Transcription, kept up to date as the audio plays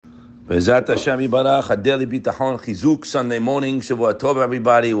Bezat Hashem Yibarach, Hadeli Bitachon, Chizuk, Sunday morning, Shavua Tov,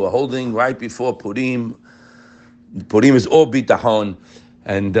 everybody. We're holding right before Purim. Purim is all Bitachon,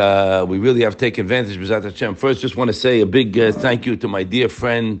 and we really have to take advantage, Bezat Hashem. First, just want to say a big thank you to my dear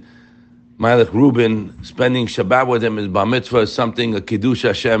friend, Malach Rubin. Spending Shabbat with him is Bar Mitzvah, something, a Kiddush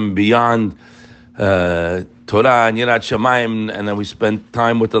Hashem beyond Torah and Yirat Shamayim, and then we spent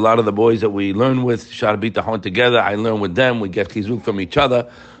time with a lot of the boys that we learn with, Shar Bitachon together. I learn with them, we get Chizuk from each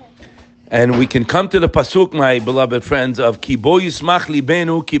other. And we can come to the pasuk, my beloved friends, of Ki bo yismach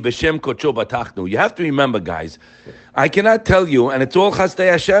libenu ki b'shem kodsho batachnu. You have to remember, guys, I cannot tell you, and it's all chastei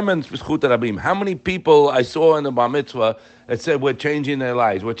Hashem and b'zchut rabim, how many people I saw in the bar mitzvah that said we're changing their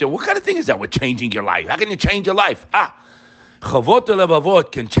lives. What kind of thing is that, we're changing your life? How can you change your life? Chavot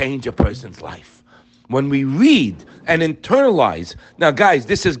levavot can change a person's life. When we read and internalize, now guys,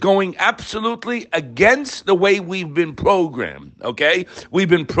 this is going absolutely against the way we've been programmed, okay? We've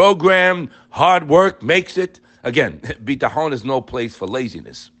been programmed, hard work makes it. Again, bitachon is no place for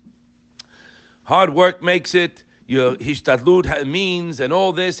laziness. Hard work makes it, your hishtadlut means, and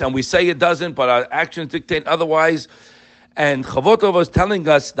all this, and we say it doesn't, but our actions dictate otherwise. And Chavotov was telling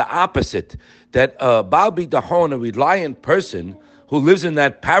us the opposite, that Baal bitachon, a reliant person, who lives in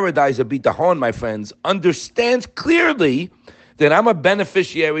that paradise of bitachon, my friends, understands clearly that I'm a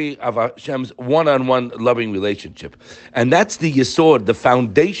beneficiary of Hashem's one-on-one loving relationship. And that's the yesod, the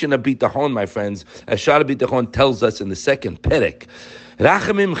foundation of bitachon, my friends, as Shara Bitachon tells us in the second perek.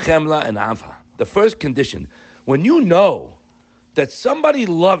 Rachamim, chemla, and ava. The first condition, when you know that somebody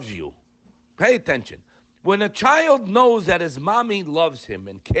loves you, pay attention. When a child knows that his mommy loves him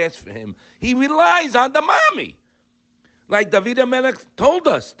and cares for him, he relies on the mommy. Like David HaMelech told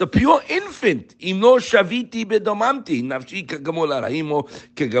us, the pure infant, Imno shaviti bedomamti, nafshi kagamula rahimo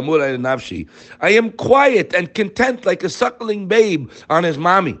kagamula nafshi. I am quiet and content like a suckling babe on his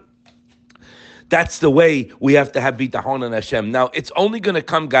mommy. That's the way we have to have bitachon on Hashem. Now, it's only going to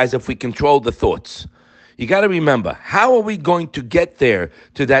come, guys, if we control the thoughts. You got to remember, how are we going to get there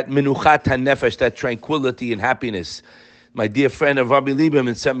to that menuchat hanefesh, that tranquility and happiness? My dear friend of Rabbi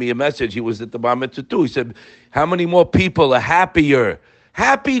Lieberman sent me a message. He was at the Bar Mitzvah too. He said, how many more people are happier?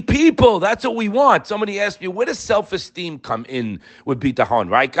 Happy people, that's what we want. Somebody asked me, where does self-esteem come in with bitachon,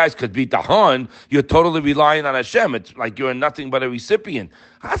 right, guys? Because bitachon, you're totally relying on Hashem. It's like you're nothing but a recipient.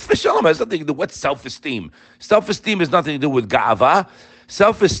 Has nothing to do with self-esteem. Self-esteem has nothing to do with ga'ava.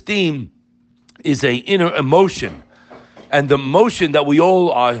 Self-esteem is an inner emotion. And the emotion that we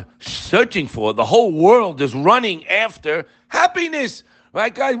all are searching for, the whole world is running after happiness.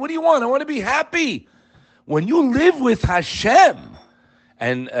 Right, guys? What do you want? I want to be happy. When you live with Hashem,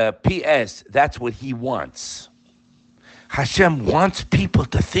 and P.S., that's what He wants. Hashem wants people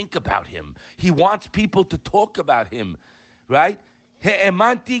to think about Him. He wants people to talk about Him. Right?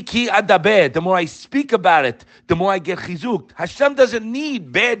 He'emanti ki adaber. The more I speak about it, the more I get chizuk. Hashem doesn't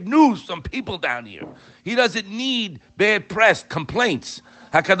need bad news from people down here. He doesn't need bad press, complaints.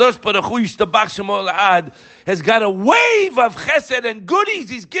 HaKadosh Baruch Hu Yishtabach Shemo L'ad has got a wave of chesed and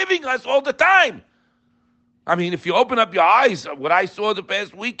goodies He's giving us all the time. I mean, if you open up your eyes, what I saw the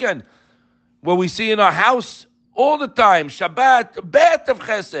past weekend, what we see in our house all the time, Shabbat, a bath of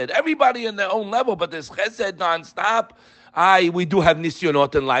chesed. Everybody in their own level, but there's chesed nonstop. We do have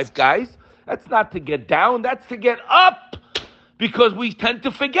nisyonot in life, guys. That's not to get down, that's to get up. Because we tend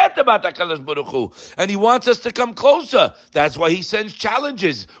to forget about HaKadosh Baruch Hu. And He wants us to come closer. That's why He sends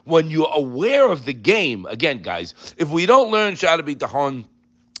challenges. When you're aware of the game, again, guys, if we don't learn Shara Bitachon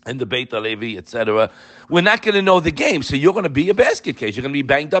and the Beit HaLevi, etc., we're not going to know the game. So you're going to be a basket case. You're going to be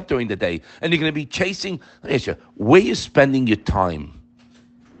banged up during the day. And you're going to be chasing. Let me ask you, where are you spending your time?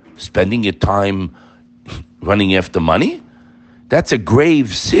 Spending your time running after money? That's a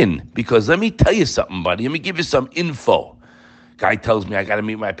grave sin. Because let me tell you something, buddy. Let me give you some info. Guy tells me I got to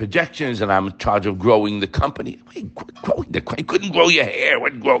meet my projections and I'm in charge of growing the company. I couldn't grow your hair. I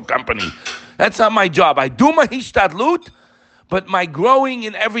wouldn't grow a company. That's not my job. I do my hishtadlut, but my growing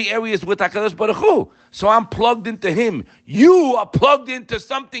in every area is with HaKadosh Baruch Hu. So I'm plugged into Him. You are plugged into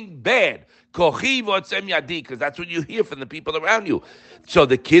something bad. Because that's what you hear from the people around you. So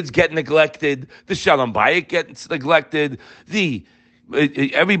the kids get neglected. The Shalom Bayit gets neglected.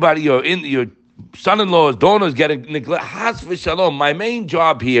 Everybody your son-in-laws, daughters getting neglected. Has v'shalom. My main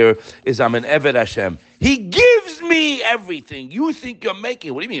job here is I'm an Eved Hashem. He gives me everything. You think you're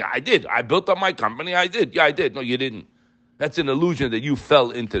making? What do you mean? I did. I built up my company. I did. Yeah, I did. No, you didn't. That's an illusion that you fell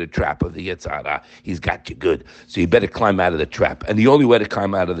into the trap of the Yetzer Hara. He's got you good. So you better climb out of the trap. And the only way to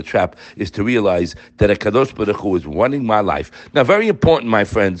climb out of the trap is to realize that HaKadosh Baruch Hu is running my life. Now, very important, my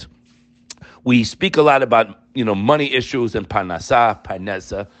friends. We speak a lot about, money issues and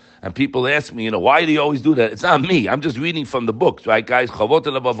parnasa, and people ask me, why do you always do that? It's not me. I'm just reading from the books, right, guys? Chavot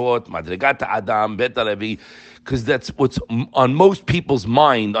Levavot, Madrigat Adam, Bet Levi, because that's what's on most people's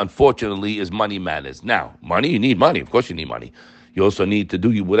mind, unfortunately, is money matters. Now, money, you need money. Of course you need money. You also need to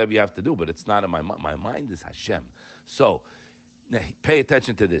do whatever you have to do, but it's not in my mind. My mind is Hashem. So, now, pay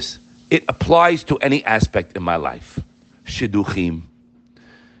attention to this. It applies to any aspect in my life. Shidduchim,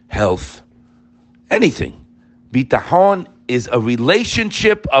 health, anything. Bitachon is a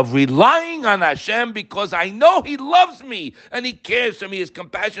relationship of relying on Hashem because I know He loves me and He cares for me, His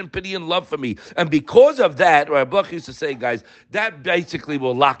compassion, pity, and love for me. And because of that, Rabbi Bloch used to say, guys, that basically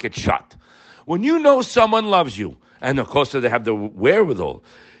will lock it shut. When you know someone loves you, and of course they have the wherewithal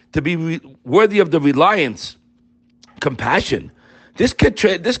to be worthy of the reliance, compassion, this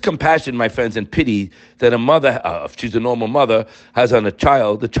compassion, my friends, and pity that a mother, if she's a normal mother, has on a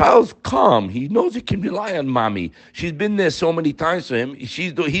child, the child's calm. He knows he can rely on mommy. She's been there so many times for him.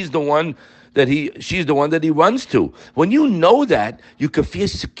 She's the one that he runs to. When you know that, you can feel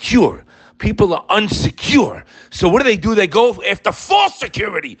secure. People are unsecure. So what do? They go after false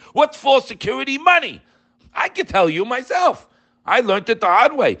security. What's false security? Money. I can tell you myself. I learned it the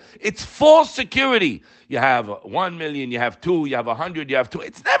hard way. It's false security. You have 1 million, you have 2, you have 100, you have 2.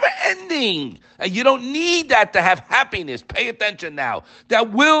 It's never ending. And you don't need that to have happiness. Pay attention now.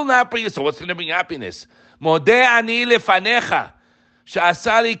 That will not bring you. So what's going to bring happiness? Modeh ani lefanecha,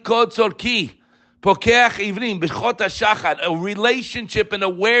 she'asa li kol tzorki, pokeach ivrim, b'chot hashachar. A relationship and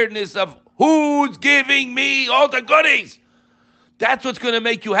awareness of who's giving me all the goodies. That's what's going to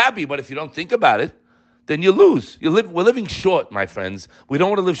make you happy. But if you don't think about it, then you lose. We're living short, my friends. We don't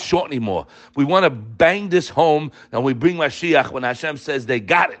want to live short anymore. We want to bang this home, and we bring Mashiach when Hashem says they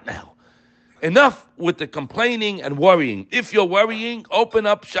got it now. Enough with the complaining and worrying. If you're worrying, open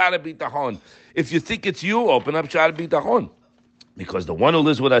up Shara Bitachon. If you think it's you, open up Shara Bitachon. Because the one who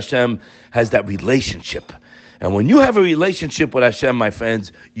lives with Hashem has that relationship. And when you have a relationship with Hashem, my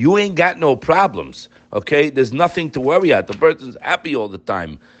friends, you ain't got no problems. Okay? There's nothing to worry at. The person's happy all the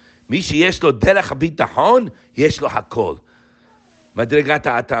time. Madrigat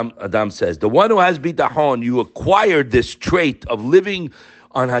Adam says, the one who has bitachon, you acquired this trait of living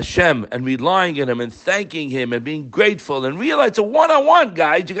on Hashem and relying on Him and thanking Him and being grateful and realize it's a one-on-one,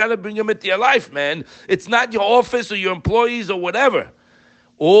 guys. You got to bring Him into your life, man. It's not your office or your employees or whatever.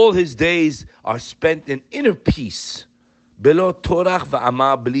 All his days are spent in inner peace. Belo torach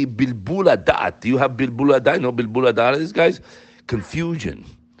va'amar bli bilbul hadat. Do you have bilbul hadat? You know bilbul hadat is, guys? Confusion.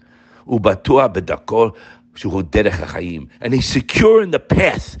 And he's secure in the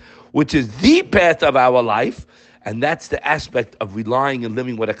path, which is the path of our life, and that's the aspect of relying and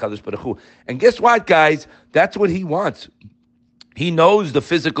living with HaKadosh Baruch Hu. And guess what, guys? That's what he wants. He knows the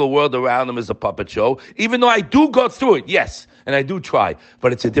physical world around him is a puppet show, even though I do go through it, yes, and I do try,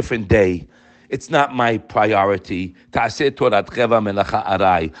 but it's a different day. It's not my priority.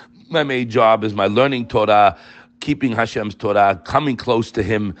 My main job is my learning Torah, keeping Hashem's Torah, coming close to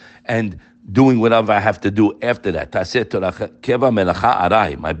Him, and doing whatever I have to do after that.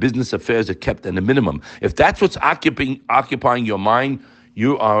 My business affairs are kept at a minimum. If that's what's occupying your mind,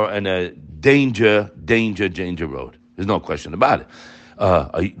 you are in a danger road. There's no question about it.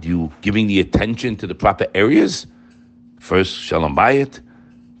 Are you giving the attention to the proper areas? First, Shalom Bayit,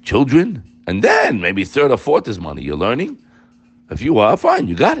 children, and then maybe third or fourth is money. You're learning. If you are, fine,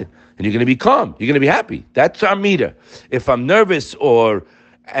 you got it. And you're going to be calm. You're going to be happy. That's our meter. If I'm nervous or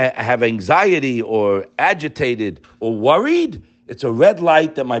have anxiety or agitated or worried, it's a red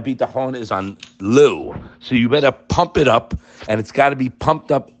light that my bitachon is on low. So you better pump it up, and it's got to be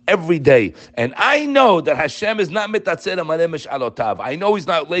pumped up every day. And I know that Hashem is not mitatzer amaleh mish'alotav. I know He's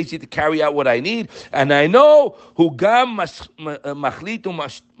not lazy to carry out what I need, and I know who gam machlit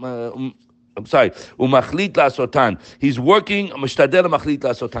umachlit lasotan. He's working mishtadel machlit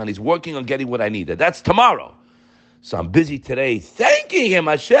lasotan. He's working on getting what I need. That's tomorrow. So I'm busy today thanking Him,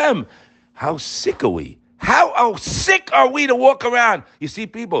 Hashem. How sick are we? How sick are we to walk around? You see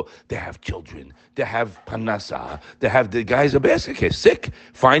people, they have children, they have panasa, they have the guys of basket case. Sick.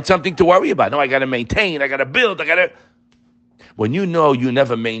 Find something to worry about. No, I got to maintain, I got to build, When you know you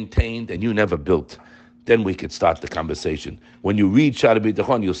never maintained and you never built, then we could start the conversation. When you read Shara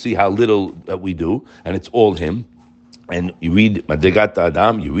Bitachon, you'll see how little that we do, and it's all Him. And you read Madrigat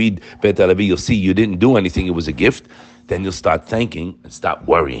Adam, you read Bet Levi, you'll see you didn't do anything, it was a gift. Then you'll start thanking and stop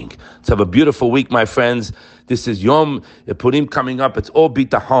worrying. Let's have a beautiful week, my friends. This is Yom Purim coming up. It's all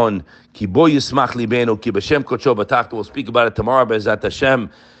bitachon. Ki bo yismach libenu, ki b'shem kodsho b'tachto. We'll speak about it tomorrow, Be'ezrat Hashem.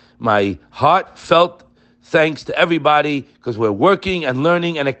 My heartfelt Thanks to everybody, because we're working and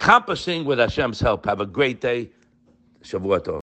learning and accomplishing with Hashem's help. Have a great day. Shavua Tov.